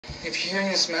If you're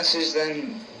hearing this message,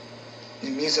 then it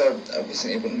means I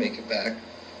wasn't able to make it back.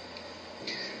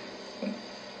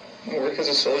 My work as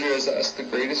a soldier has asked the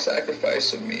greatest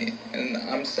sacrifice of me, and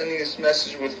I'm sending this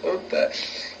message with hope that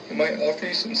it might offer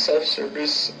you some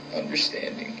self-service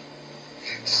understanding,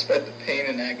 despite the pain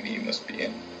and agony you must be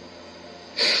in.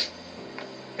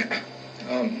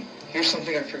 Here's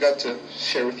something I forgot to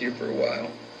share with you for a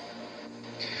while.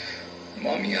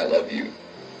 Mommy, I love you.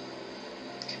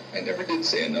 I never did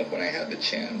say enough when I had the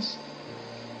chance,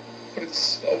 but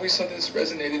it's always something that's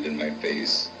resonated in my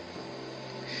face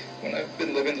when I've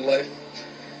been living the life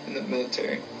in the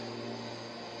military.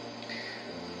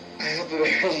 I have a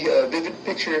very vivid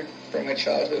picture from my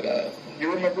childhood.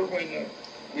 You remember when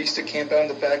we used to camp out in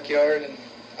the backyard, and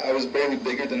I was barely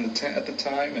bigger than the tent at the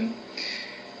time, and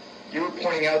you were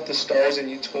pointing out the stars, and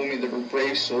you told me there were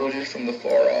brave soldiers from the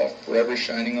far off, forever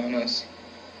shining on us.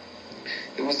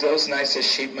 It was those nights that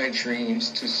shaped my dreams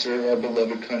to serve our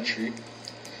beloved country.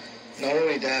 Not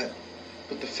only that,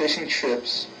 but the fishing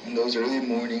trips and those early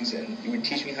mornings, and you would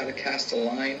teach me how to cast a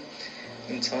line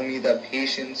and tell me that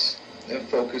patience and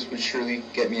focus would surely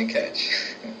get me a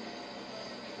catch.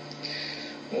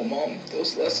 Well, Mom,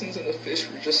 those lessons and the fish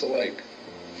were just alike.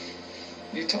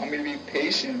 You taught me to be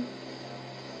patient,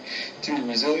 to be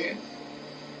resilient,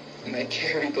 and I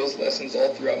carried those lessons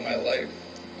all throughout my life,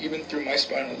 even through my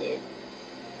spinal lobe.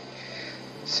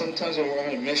 Sometimes when we're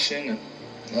on a mission and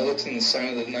I looked in the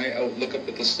silence of the night, I would look up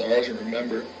at the stars and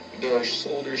remember there are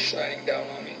soldiers shining down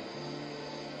on me.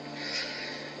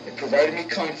 It provided me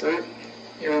comfort,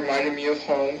 it reminded me of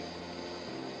home,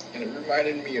 and it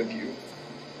reminded me of you.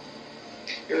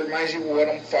 It reminds you of what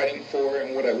I'm fighting for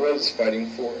and what I was fighting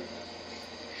for.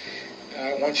 And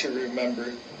I want you to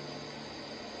remember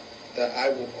that I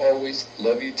will always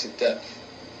love you to death.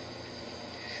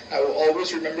 I will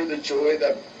always remember the joy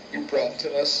that you brought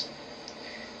to us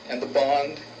and the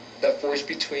bond that forged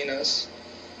between us.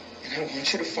 And I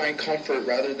want you to find comfort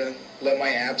rather than let my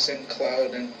absence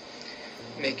cloud and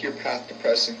make your path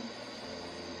depressing.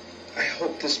 I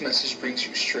hope this message brings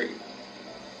you straight.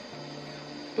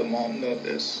 But Mom, know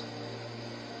this.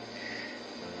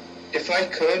 If I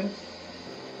could,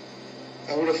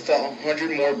 I would have fought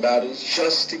 100 more battles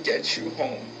just to get you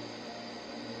home.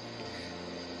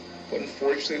 But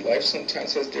unfortunately, life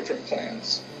sometimes has different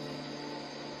plans.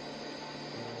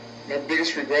 My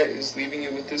biggest regret is leaving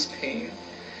you with this pain,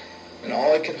 and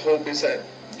all I can hope is that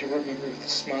you'll remember with a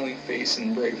smiling face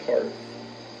and brave heart.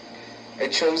 I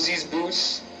chose these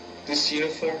boots, this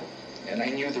uniform, and I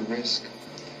knew the risk.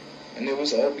 And it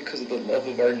was all because of the love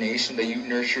of our nation that you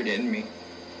nurtured in me.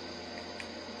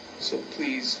 So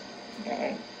please,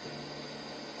 Mom,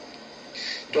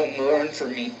 don't mourn for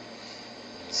me.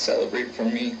 Celebrate for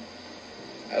me.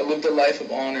 I lived a life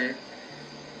of honor.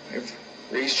 I've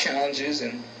raised challenges,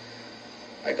 and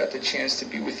I got the chance to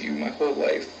be with you my whole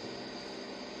life.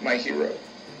 My hero.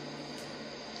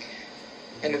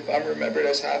 And if I'm remembered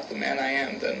as half the man I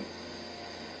am, then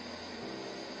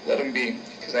let him be.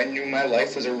 Because I knew my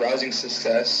life was a rousing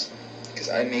success. Because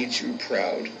I made you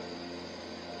proud.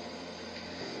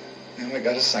 Now I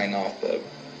gotta sign off, but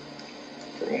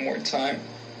for one more time,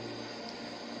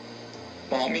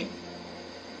 Mommy,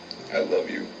 I love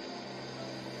you.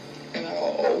 And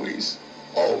I'll always,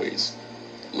 always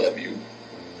love you.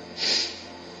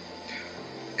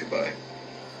 Goodbye.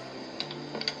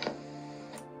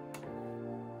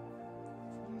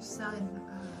 Your son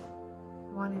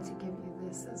wanted to give you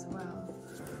this as well.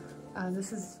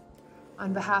 This is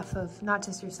on behalf of not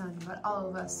just your son, but all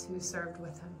of us who served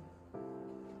with him.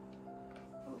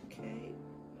 Okay.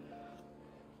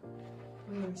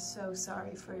 We are so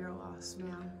sorry for your loss,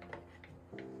 ma'am.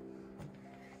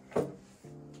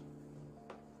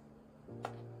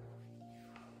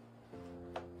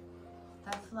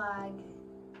 That flag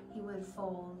he would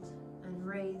fold and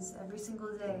raise every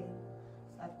single day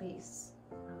at base.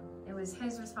 It was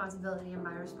his responsibility and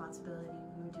my responsibility.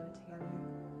 We would do it together.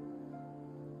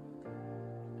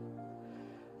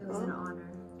 It was an honor.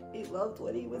 He loved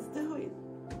what he was doing.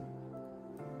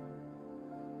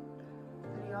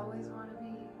 Did he always want to be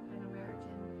an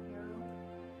American hero?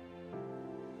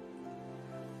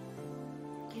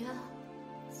 Yeah.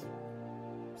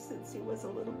 Since he was a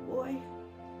little boy,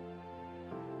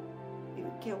 he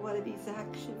would get one of these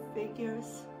action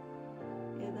figures,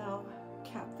 you know,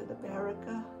 Captain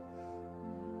America,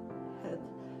 and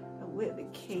wear the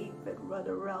cape and run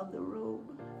around the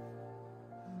room.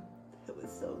 It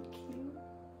was so cute.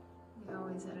 He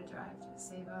always had a drive to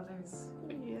save others.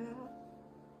 Yeah.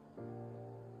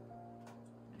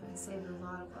 And I saved a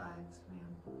lot of lives,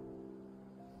 ma'am.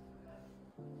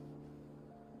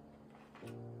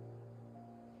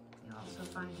 You also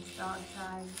find his dog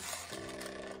tags.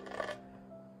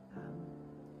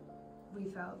 We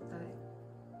felt that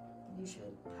you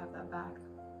should have that back.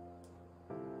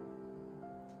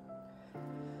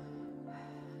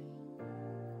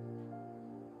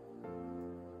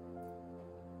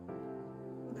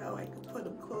 Now I can put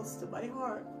him close to my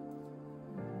heart.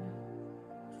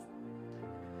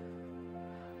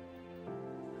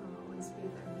 I'll always be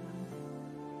there, man.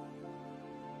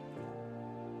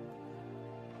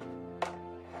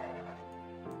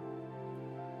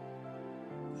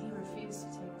 He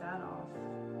refused to take that off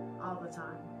all the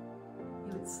time.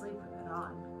 He would sleep with it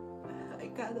on. I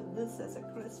got him this as a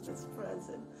Christmas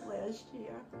present last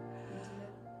year. You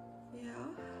did? Yeah.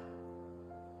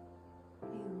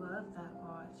 He loved that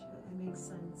watch. It makes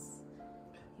sense.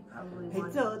 He probably I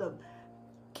wanted... told him,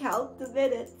 count the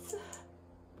minutes.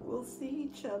 We'll see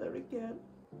each other again.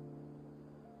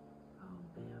 Oh,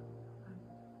 man.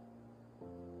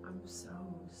 I'm so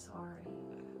sorry.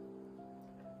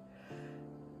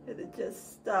 And it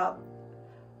just stopped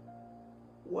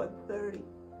 1:30.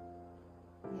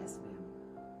 Yes, ma'am.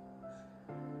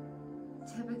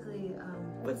 Typically,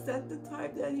 Was that the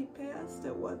time that he passed,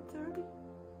 at 1:30?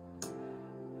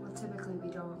 well, typically we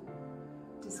don't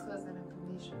disclose that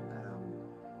information, but,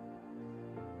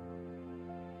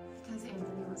 because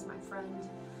Anthony was my friend,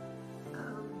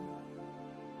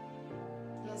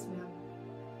 yes, ma'am.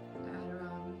 At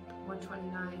around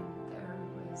 1:29,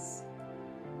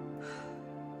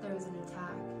 there was an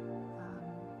attack,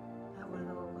 at one of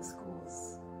the local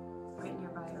schools, right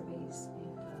nearby our base,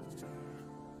 and,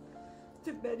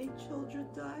 Did many children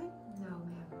die? no,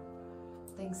 ma'am.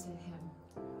 Thanks to him,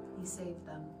 he saved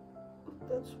them.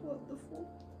 That's wonderful.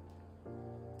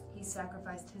 He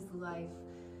sacrificed his life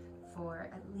for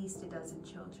at least a dozen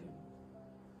children.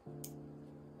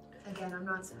 Again, I'm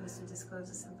not supposed to disclose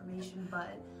this information,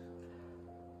 but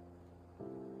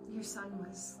your son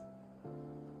was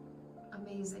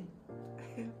amazing.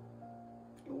 He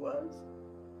was.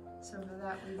 So for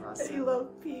that, we've And also... he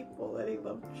loved people, and he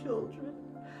loved children.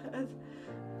 And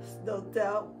there's no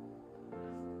doubt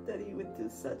that he would do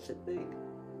such a thing.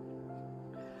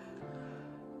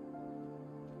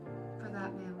 For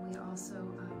that, ma'am, we also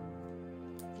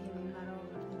gave a medal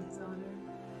in his honor.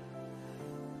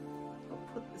 I'll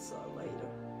put this on later.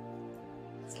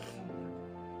 It's okay, ma'am.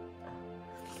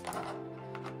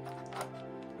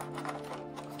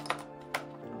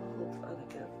 I'll hold on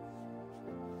again.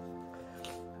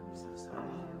 I'm so sorry,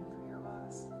 ma'am, for your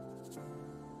loss.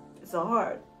 It's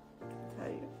hard, I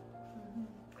tell you.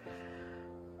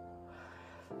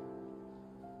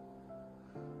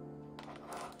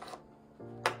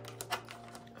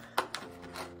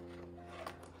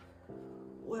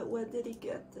 When did he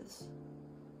get this?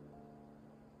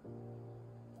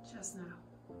 Just now,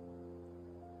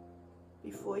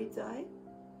 Before he died?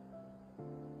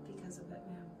 because of it,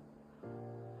 ma'am.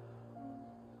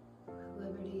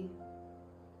 Liberty,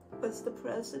 Was the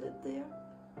president there?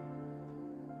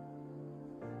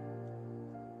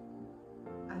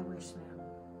 I wish, ma'am,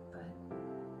 but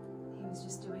he was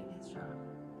just doing his job.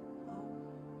 Oh,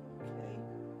 okay.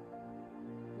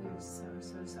 We are so,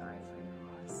 so sorry for your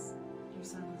loss. Your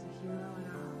son was a hero in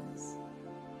our eyes.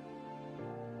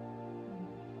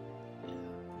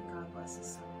 And God bless his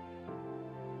soul.